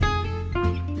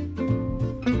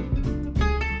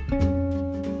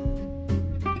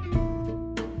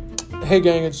Hey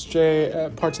gang, it's Jay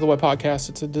at Parts of the Web Podcast.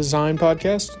 It's a design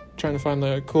podcast, trying to find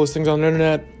the coolest things on the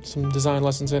internet, some design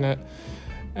lessons in it.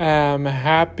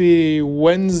 Happy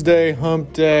Wednesday,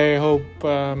 hump day. Hope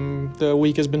the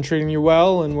week has been treating you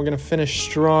well, and we're going to finish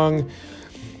strong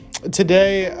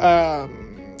today.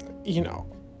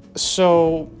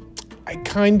 So I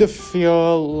kind of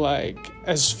feel like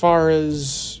as far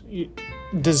as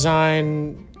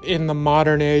design in the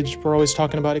modern age, we're always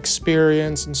talking about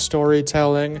experience and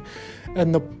storytelling.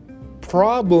 And the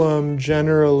problem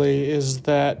generally is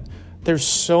that there's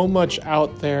so much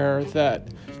out there that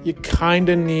you kind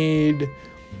of need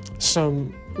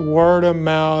some word of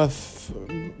mouth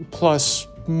plus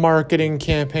marketing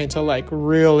campaign to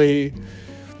really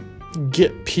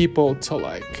get people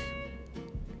to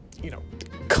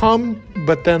come,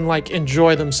 but then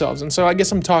enjoy themselves. And so I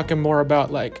guess I'm talking more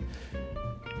about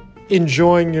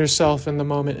enjoying yourself in the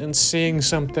moment and seeing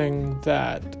something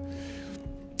that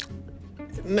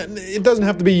it doesn't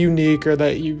have to be unique or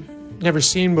that you've never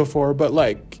seen before, but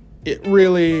it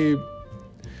really,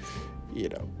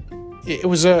 it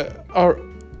was an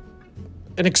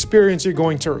experience you're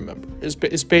going to remember.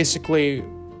 Is basically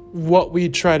what we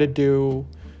try to do,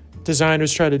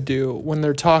 designers try to do when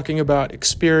they're talking about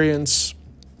experience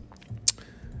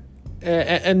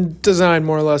and design,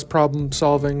 more or less problem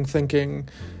solving thinking,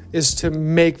 is to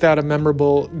make that a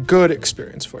memorable, good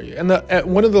experience for you. And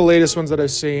one of the latest ones that I've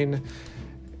seen,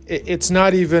 it's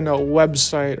not even a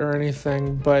website or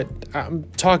anything, but I'm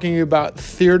talking about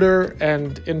theater,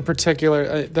 and in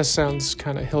particular, this sounds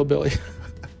kind of hillbilly,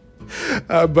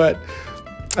 but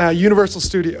Universal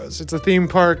Studios. It's a theme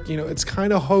park. It's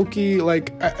kind of hokey. I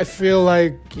feel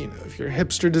if you're a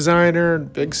hipster designer in a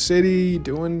big city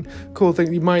doing cool things,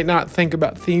 you might not think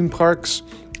about theme parks,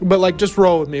 but just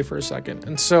roll with me for a second.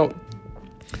 And so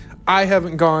I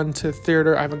haven't gone to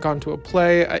theater. I haven't gone to a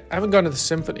play. I haven't gone to the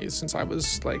symphonies since I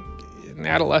was an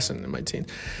adolescent in my teens.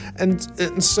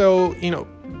 And so,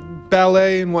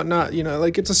 ballet and whatnot,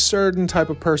 it's a certain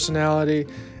type of personality,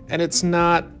 and it's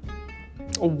not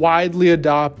widely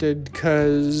adopted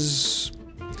because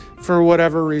for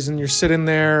whatever reason you're sitting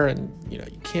there and, you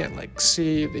can't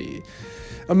see the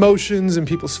emotions in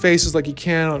people's faces like you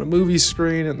can on a movie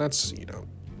screen. And that's,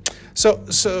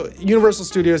 So Universal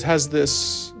Studios has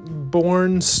this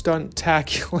Bourne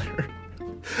Stuntacular.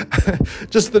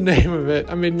 Just the name of it.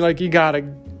 I mean, you gotta,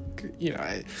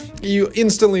 you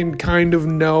instantly kind of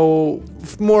know,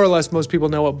 more or less most people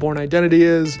know what Bourne Identity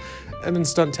is, and then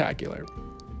Stuntacular.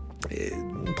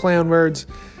 Play on words.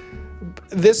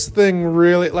 This thing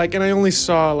really, and I only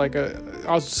saw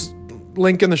I'll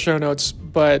link in the show notes,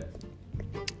 but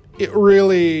it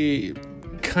really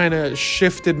kind of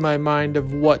shifted my mind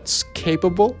of what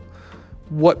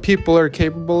people are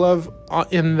capable of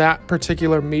in that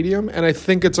particular medium. And I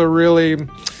think it's a really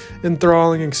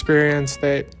enthralling experience.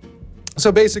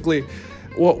 So basically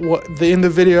in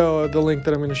the video, the link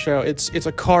that I'm going to show, it's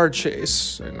a car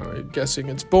chase. I'm guessing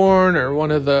it's Bourne or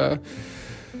one of the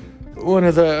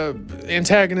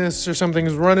antagonists or something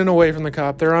is running away from the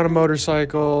cop. They're on a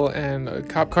motorcycle and a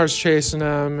cop car's chasing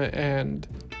them, and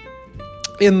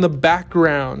in the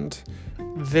background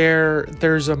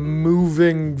there's a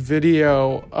moving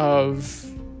video of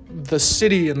the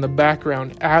city in the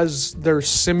background as they're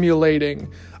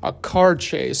simulating a car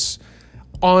chase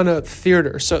on a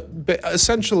theater. So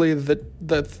essentially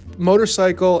the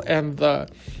motorcycle and the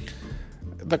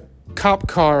cop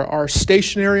car are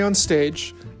stationary on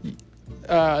stage.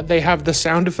 They have the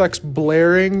sound effects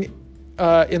blaring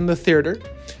in the theater,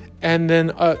 and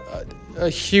then a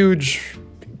huge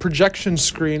projection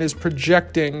screen is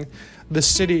projecting the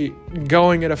city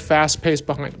going at a fast pace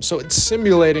behind them. So it's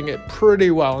simulating it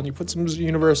pretty well, and you put some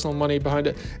Universal money behind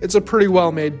it. It's a pretty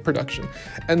well-made production.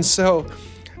 And so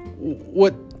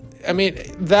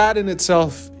that in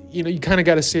itself, you kind of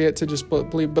got to see it to just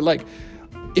believe. But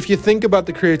if you think about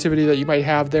the creativity that you might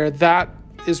have there, that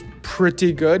is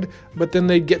pretty good. But then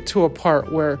they get to a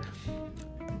part where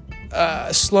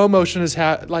slow motion is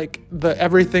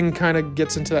everything kind of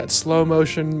gets into that slow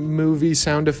motion movie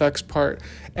sound effects part,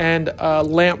 and a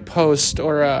lamp post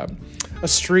or a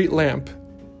street lamp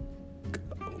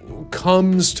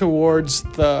comes towards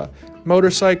the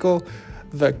motorcycle.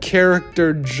 The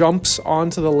character jumps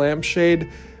onto the lampshade,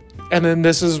 and then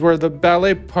this is where the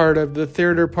ballet part of the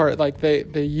theater part,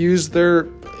 they use their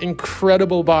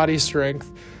incredible body strength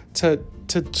to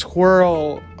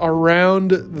twirl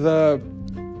around the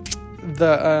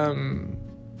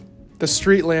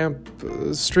street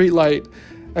light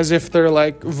as if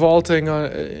they're vaulting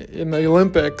in the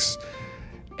Olympics,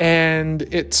 and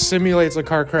it simulates a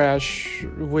car crash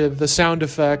with the sound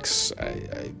effects.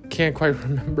 I can't quite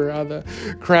remember how the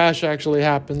crash actually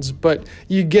happens, but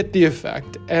you get the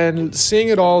effect. And seeing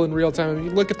it all in real time, I mean,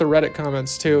 you look at the Reddit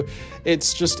comments too,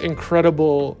 it's just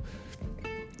incredible.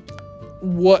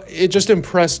 It just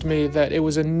impressed me that it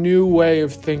was a new way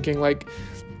of thinking. Like,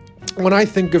 when I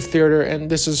think of theater, and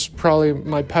this is probably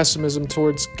my pessimism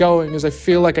towards going, is I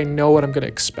feel like I know what I'm going to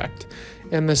expect,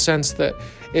 in the sense that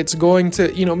it's going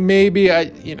to, maybe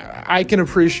I can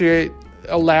appreciate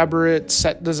elaborate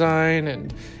set design,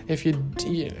 and if you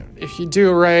do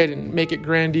it right and make it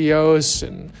grandiose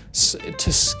and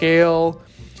to scale,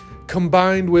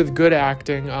 combined with good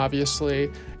acting,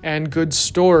 obviously, and good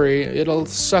story, it'll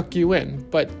suck you in.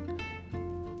 But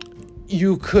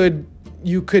you could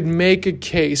make a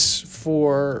case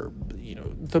for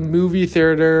the movie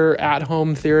theater,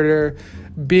 at-home theater,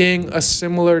 being a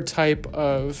similar type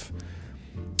of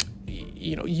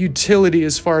utility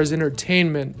as far as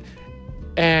entertainment.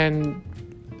 And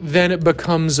then it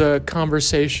becomes a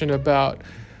conversation about,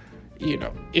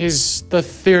 is the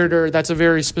theater, that's a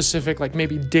very specific, like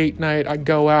maybe date night, I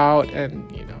go out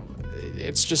and,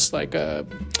 it's just like an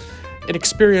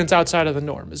experience outside of the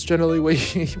norm is generally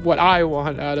what I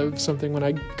want out of something when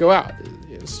I go out.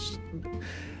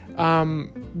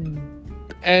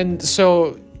 And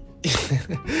so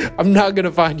I'm not going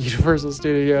to find Universal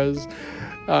Studios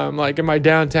like in my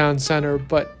downtown center,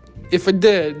 but if it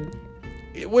did,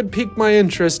 it would pique my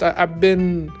interest. I've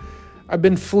been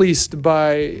fleeced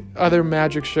by other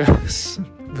magic shows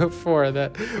before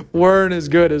that weren't as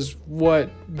good as what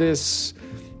this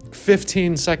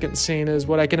 15-second scene is.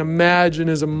 What I can imagine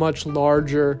is a much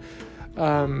larger,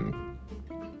 that's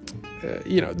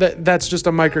just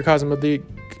a microcosm of the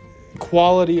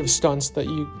quality of stunts that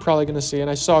you're probably going to see. And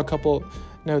I saw a couple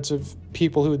notes of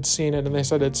people who had seen it, and they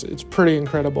said it's pretty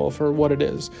incredible for what it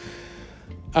is.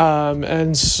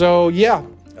 And so,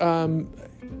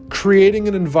 creating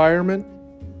an environment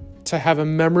to have a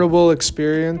memorable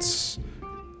experience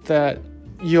that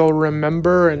you'll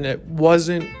remember, and it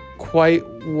wasn't quite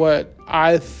what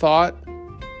I thought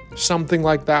something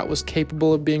like that was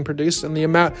capable of being produced, and the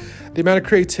amount of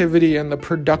creativity and the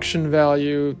production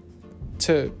value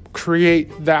to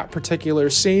create that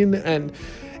particular scene and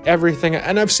everything.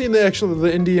 And I've seen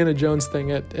the Indiana Jones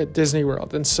thing at Disney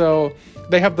World, and so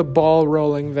they have the ball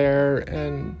rolling there,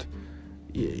 and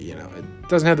it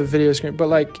doesn't have the video screen, but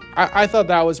like I thought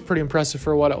that was pretty impressive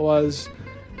for what it was.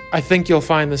 I think you'll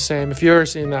find the same. If you've ever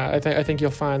seen that, I think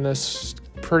you'll find this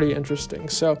pretty interesting.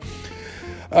 So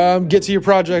get to your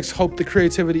projects, hope the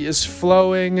creativity is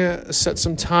flowing, set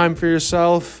some time for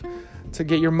yourself to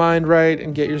get your mind right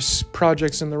and get your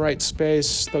projects in the right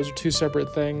space. Those are two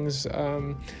separate things.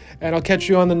 And I'll catch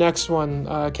you on the next one.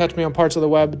 Catch me on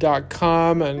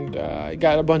partsoftheweb.com, and I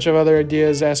got a bunch of other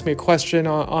ideas. Ask me a question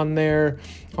on there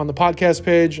on the podcast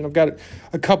page, and I've got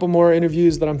a couple more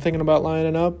interviews that I'm thinking about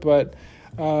lining up. But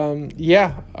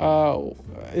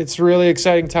it's really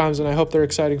exciting times, and I hope they're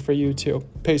exciting for you too.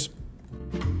 Peace.